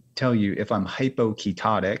 I can tell you if I'm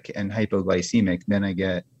hypoketotic and hypoglycemic, then I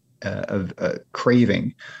get a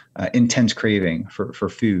craving, intense craving for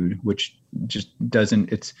food, which just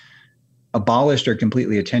doesn't, it's abolished or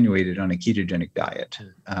completely attenuated on a ketogenic diet.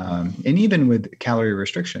 And even with calorie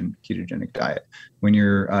restriction, ketogenic diet, when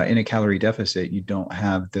you're in a calorie deficit, you don't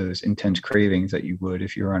have those intense cravings that you would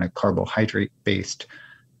if you're on a carbohydrate-based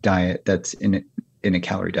diet that's in a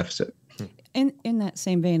calorie deficit. In that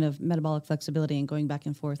same vein of metabolic flexibility and going back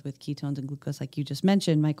and forth with ketones and glucose, like you just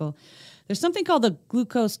mentioned, Michael, there's something called the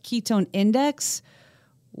glucose ketone index.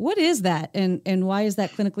 What is that, and why is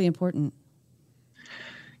that clinically important?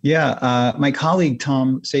 Yeah, my colleague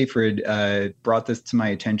Tom Seyfried brought this to my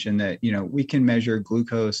attention that, you know, we can measure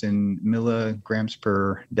glucose in milligrams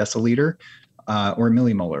per deciliter or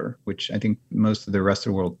millimolar, which I think most of the rest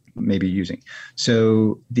of the world may be using.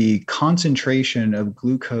 So the concentration of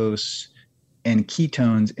glucose and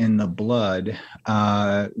ketones in the blood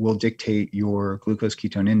will dictate your glucose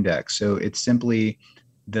ketone index. So it's simply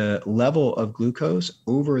the level of glucose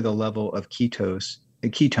over the level of ketones,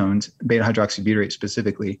 beta hydroxybutyrate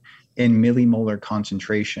specifically, in millimolar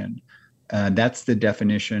concentration. That's the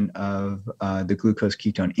definition of the glucose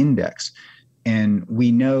ketone index. And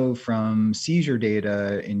we know from seizure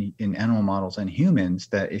data in animal models and humans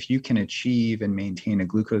that if you can achieve and maintain a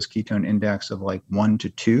glucose ketone index of like 1 to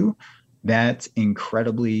 2, that's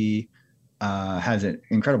incredibly, has an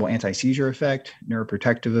incredible anti-seizure effect,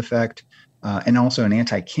 neuroprotective effect, and also an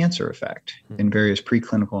anti-cancer effect in various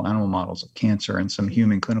preclinical animal models of cancer and some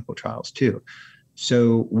human clinical trials too.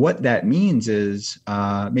 So what that means is,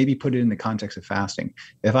 maybe put it in the context of fasting.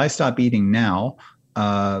 If I stop eating now,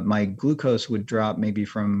 my glucose would drop maybe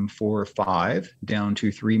from 4 or 5 down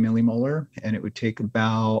to 3 millimolar, and it would take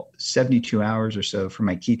about 72 hours or so for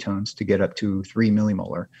my ketones to get up to 3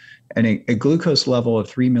 millimolar. And a glucose level of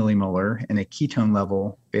 3 millimolar and a ketone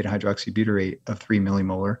level, beta hydroxybutyrate of 3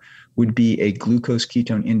 millimolar, would be a glucose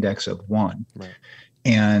ketone index of 1. Right.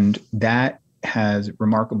 And that has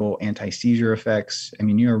remarkable anti-seizure effects. I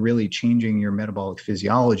mean, you're really changing your metabolic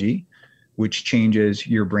physiology, which changes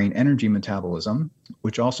your brain energy metabolism,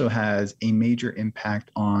 which also has a major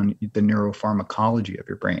impact on the neuropharmacology of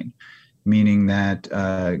your brain, meaning that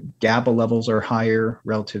GABA levels are higher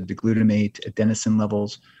relative to glutamate, adenosine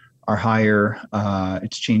levels are higher.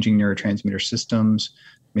 It's changing neurotransmitter systems,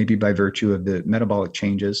 maybe by virtue of the metabolic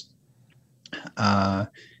changes.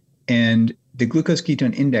 And the glucose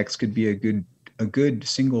ketone index could be a good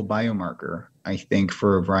single biomarker, I think,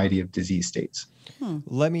 for a variety of disease states.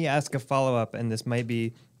 Let me ask a follow-up, and this might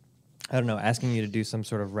be, I don't know, asking you to do some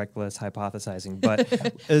sort of reckless hypothesizing, but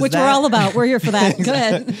which we're all about. We're here for that. Go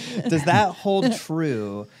ahead. Does that hold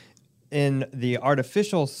true in the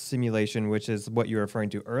artificial simulation, which is what you were referring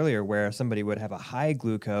to earlier, where somebody would have a high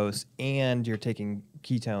glucose and you're taking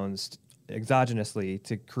ketones exogenously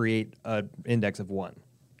to create an index of 1?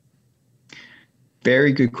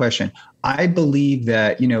 Very good question. I believe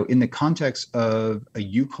that, in the context of a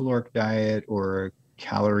eucaloric diet or a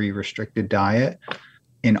calorie restricted diet,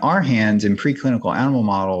 in our hands, in preclinical animal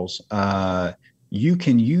models, you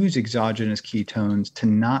can use exogenous ketones to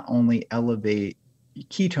not only elevate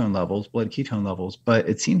ketone levels, blood ketone levels, but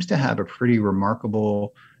it seems to have a pretty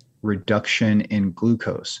remarkable reduction in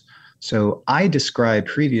glucose. So I described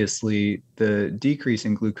previously the decrease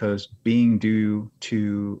in glucose being due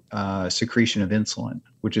to secretion of insulin,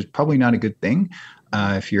 which is probably not a good thing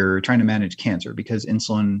if you're trying to manage cancer, because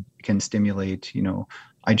insulin can stimulate,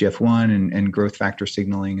 IGF-1 and growth factor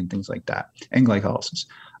signaling and things like that, and glycolysis.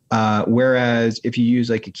 Whereas if you use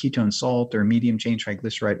like a ketone salt or medium chain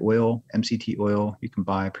triglyceride oil, MCT oil, you can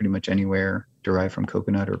buy pretty much anywhere, derived from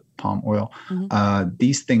coconut or palm oil.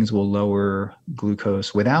 These things will lower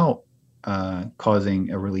glucose without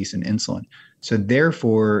causing a release in insulin. So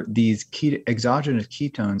therefore, these exogenous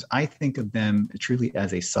ketones, I think of them truly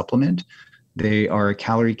as a supplement. They are a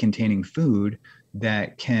calorie-containing food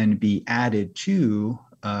that can be added to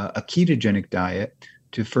a ketogenic diet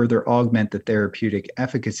to further augment the therapeutic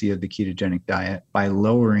efficacy of the ketogenic diet by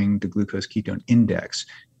lowering the glucose ketone index.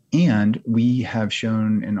 And we have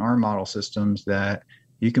shown in our model systems that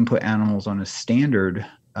you can put animals on a standard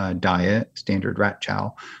diet, standard rat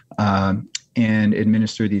chow, and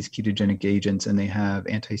administer these ketogenic agents, and they have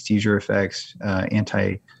anti-seizure effects,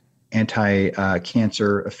 anti-cancer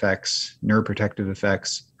effects, neuroprotective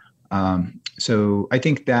effects. So I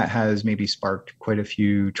think that has maybe sparked quite a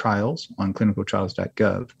few trials on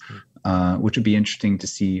clinicaltrials.gov, which would be interesting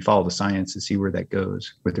to follow the science to see where that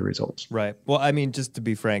goes with the results. Right. Well, I mean, just to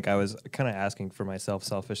be frank, I was kind of asking for myself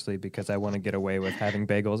selfishly because I want to get away with having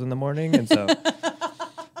bagels in the morning. And so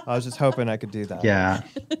I was just hoping I could do that. Yeah.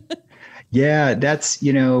 Yeah, that's,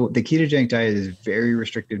 the ketogenic diet is a very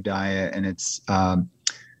restrictive diet, and it's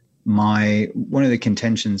one of the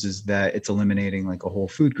contentions is that it's eliminating like a whole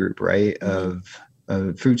food group, right? Of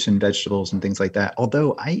fruits and vegetables and things like that.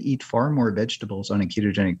 Although I eat far more vegetables on a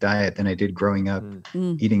ketogenic diet than I did growing up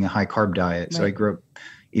eating a high carb diet. Right. So I grew up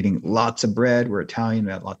eating lots of bread. We're Italian,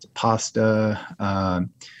 we had lots of pasta,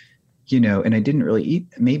 and I didn't really eat.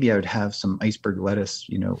 Maybe I would have some iceberg lettuce,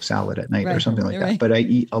 salad at night or something like that. But I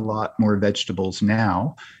eat a lot more vegetables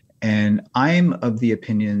now. And I'm of the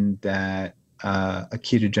opinion that a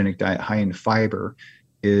ketogenic diet high in fiber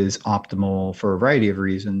is optimal for a variety of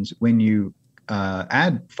reasons. When you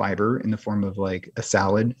add fiber in the form of like a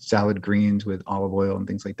salad greens with olive oil and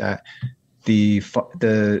things like that, the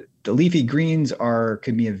leafy greens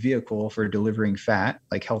can be a vehicle for delivering fat,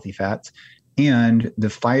 like healthy fats, and the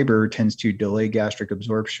fiber tends to delay gastric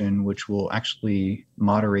absorption, which will actually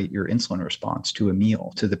moderate your insulin response to a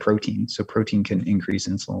meal, to the protein. So protein can increase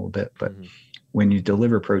insulin a little bit, but when you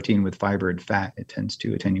deliver protein with fiber and fat, it tends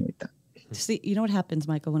to attenuate that. See, you know what happens,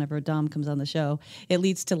 Michael, whenever Dom comes on the show? It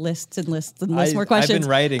leads to lists and lists and lists more questions. I've been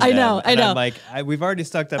writing I know. I'm like, we've already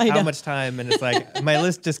sucked up how much time, and it's like, my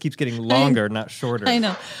list just keeps getting longer, not shorter. I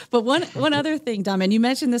know. But one other thing, Dom, and you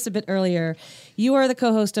mentioned this a bit earlier, you are the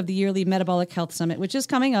co-host of the yearly Metabolic Health Summit, which is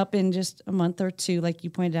coming up in just a month or two, like you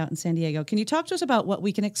pointed out in San Diego. Can you talk to us about what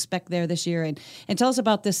we can expect there this year, and tell us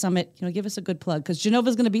about this summit? Give us a good plug, because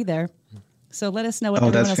Genova's going to be there. So let us know what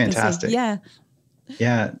everyone else fantastic. can see.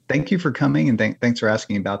 Yeah. Thank you for coming, and thanks for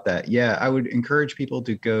asking about that. Yeah, I would encourage people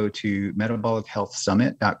to go to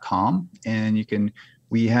metabolichealthsummit.com, and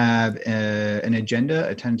we have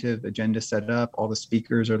a tentative agenda set up. All the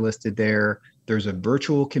speakers are listed there. There's a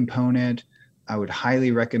virtual component. I would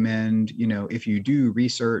highly recommend, if you do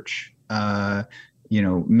research,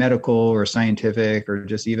 medical or scientific, or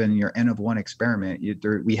just even your N of 1 experiment,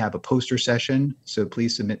 we have a poster session. So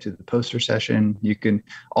please submit to the poster session.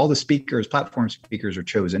 All the platform speakers are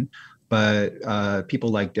chosen, but people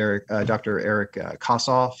like Dr. Eric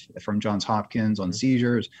Kossoff from Johns Hopkins on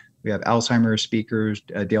seizures. We have Alzheimer's speakers.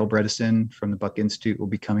 Dale Bredesen from the Buck Institute will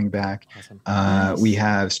be coming back. Awesome. Nice. We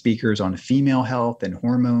have speakers on female health and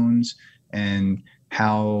hormones, and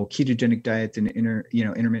how ketogenic diets and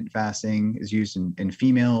intermittent fasting is used in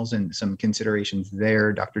females, and some considerations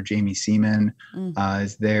there. Dr. Jamie Seaman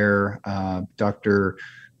is there. Dr.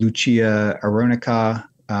 Lucia Aronica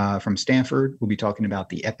from Stanford will be talking about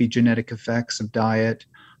the epigenetic effects of diet.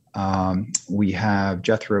 We have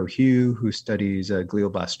Jethro Hugh, who studies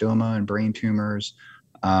glioblastoma and brain tumors.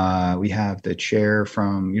 We have the chair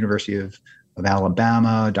from University of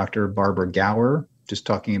Alabama, Dr. Barbara Gower, just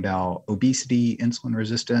talking about obesity, insulin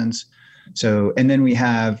resistance. So, and then we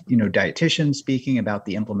have, dietitians speaking about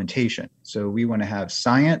the implementation. So we want to have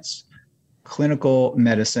science, clinical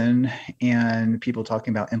medicine, and people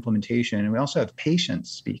talking about implementation. And we also have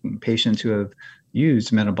patients speaking, patients who have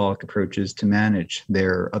used metabolic approaches to manage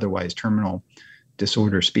their otherwise terminal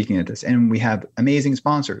disorder speaking at this. And we have amazing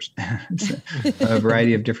sponsors, a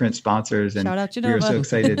variety of different sponsors. And shout out we are so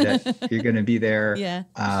excited that you're going to be there.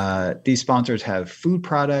 Yeah. These sponsors have food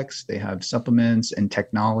products, they have supplements and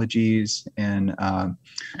technologies, and a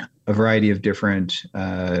variety of different,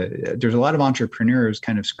 there's a lot of entrepreneurs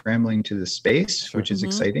kind of scrambling to the space, which is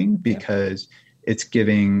exciting because it's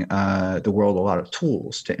giving the world a lot of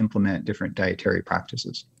tools to implement different dietary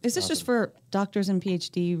practices. Is this just for doctors and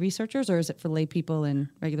PhD researchers, or is it for lay people and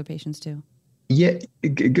regular patients too? Yeah,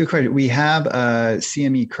 good question. We have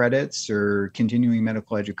CME credits, or continuing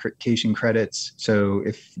medical education credits. So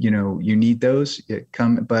if you need those,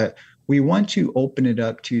 come. But we want to open it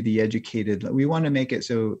up to the educated. We want to make it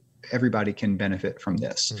so everybody can benefit from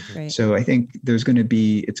this. Right. So I think it's going to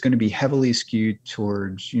be heavily skewed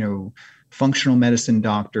towards functional medicine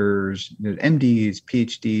doctors, MDs,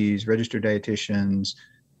 PhDs, registered dietitians,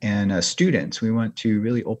 and students. We want to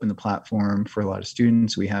really open the platform for a lot of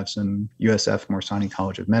students. We have some USF Morsani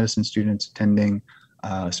College of Medicine students attending,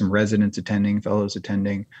 some residents attending, fellows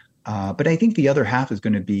attending. But I think the other half is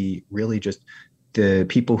going to be really just the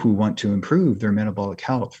people who want to improve their metabolic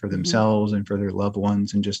health for themselves and for their loved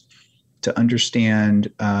ones, and just to understand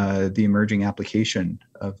the emerging application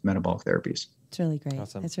of metabolic therapies. It's really great.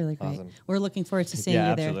 Awesome. It's really great. Awesome. We're looking forward to seeing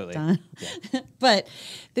you there, absolutely. Don. Yeah. But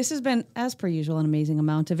this has been, as per usual, an amazing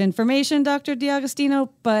amount of information, Dr. D'Agostino.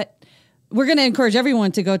 But we're going to encourage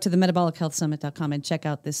everyone to go to the metabolichealthsummit.com and check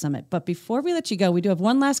out this summit. But before we let you go, we do have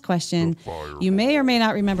one last question. You may or may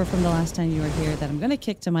not remember from the last time you were here that I'm going to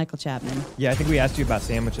kick to Michael Chapman. Yeah, I think we asked you about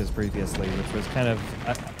sandwiches previously, which was kind of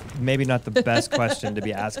maybe not the best question to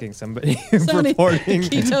be asking somebody reporting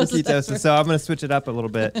ketosis. So I'm going to switch it up a little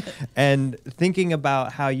bit. And thinking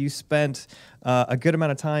about how you spent a good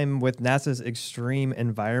amount of time with NASA's Extreme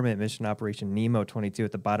Environment Mission Operation Nemo 22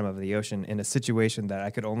 at the bottom of the ocean in a situation that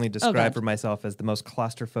I could only describe for myself as the most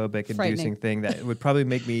claustrophobic inducing thing that would probably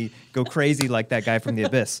make me go crazy like that guy from the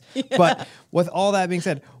abyss. But with all that being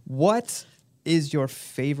said, what is your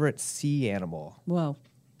favorite sea animal? Whoa.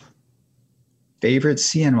 Favorite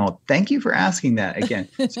sea animal? Thank you for asking that again.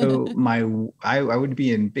 So I would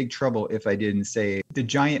be in big trouble if I didn't say the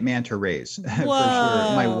giant manta rays for sure.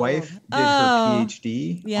 My wife did her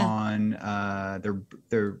PhD on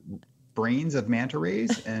their brains of manta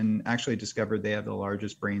rays, and actually discovered they have the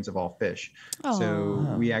largest brains of all fish.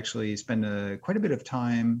 So we actually spend quite a bit of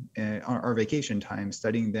time on our vacation time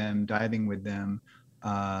studying them, diving with them,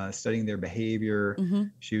 studying their behavior.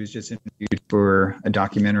 She was just interviewed for a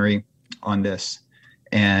documentary on this,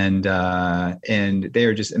 and they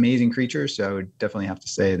are just amazing creatures. So I would definitely have to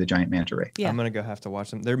say the giant manta ray. I'm gonna have to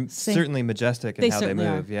watch them. They're certainly majestic in how they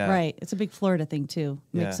move. Are. Right, it's a big Florida thing too.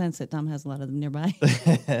 Makes sense that Dom has a lot of them nearby.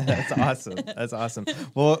 That's awesome. That's awesome.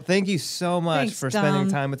 Well, thank you so much for spending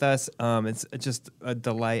time with us. It's just a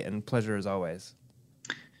delight and pleasure as always.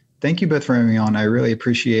 Thank you both for having me on. I really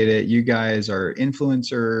appreciate it. You guys are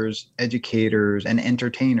influencers, educators, and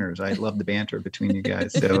entertainers. I love the banter between you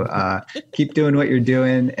guys. So keep doing what you're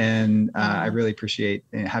doing. And I really appreciate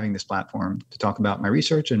having this platform to talk about my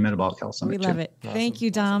research and Metabolic Health Summit. We love it. Awesome. Thank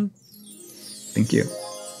you, Dom. Thank you.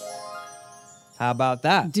 How about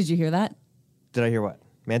that? Did you hear that? Did I hear what?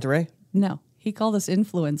 Manta ray? No. He called us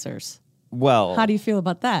influencers. Well. How do you feel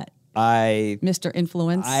about that? Mr.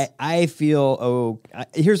 Influence. I feel,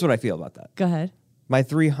 here's what I feel about that. Go ahead. My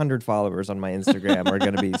 300 followers on my Instagram are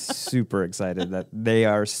going to be super excited that they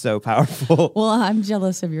are so powerful. Well, I'm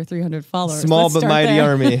jealous of your 300 followers. Small but mighty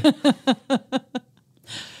army.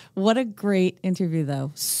 What a great interview,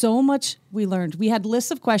 though. So much we learned. We had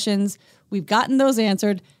lists of questions. We've gotten those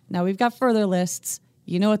answered. Now we've got further lists.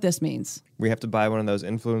 You know what this means. We have to buy one of those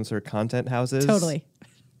influencer content houses. Totally.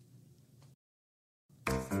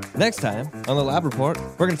 Next time on the Lab Report,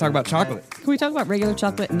 we're going to talk about chocolate. Can we talk about regular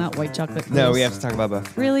chocolate and not white chocolate, please? No, we have to talk about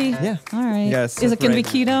both. Really? Yeah. All right. Yes. Is it going to be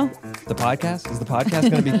keto? The podcast? Is the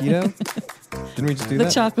podcast going to be keto? Didn't we just do that?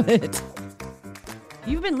 The chocolate.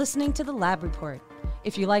 You've been listening to The Lab Report.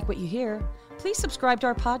 If you like what you hear, please subscribe to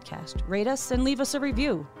our podcast, rate us, and leave us a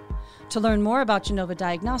review. To learn more about Genova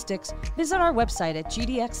Diagnostics, visit our website at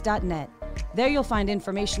gdx.net. There you'll find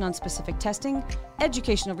information on specific testing,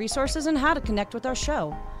 educational resources, and how to connect with our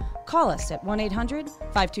show. Call us at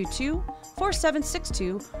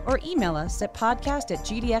 1-800-522-4762 or email us at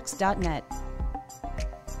podcast@gdx.net.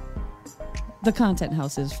 The content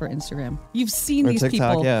houses for Instagram. You've seen these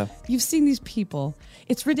TikTok, people. Yeah. You've seen these people.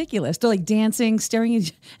 It's ridiculous. They're like dancing, staring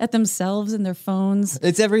at themselves in their phones.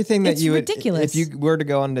 It's everything that it's you ridiculous. would, if you were to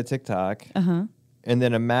go onto TikTok, and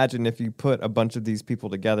then imagine if you put a bunch of these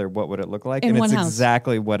people together, what would it look like? In and one it's house.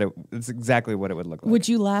 exactly what it would look like. Would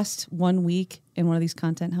you last 1 week in one of these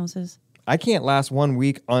content houses? I can't last 1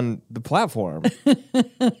 week on the platform,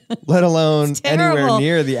 let alone anywhere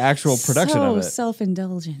near the actual production of it. So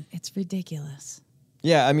self-indulgent. It's ridiculous.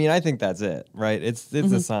 Yeah, I mean, I think that's it, right? It's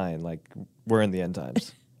a sign, like, we're in the end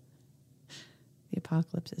times. The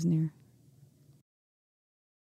apocalypse is near.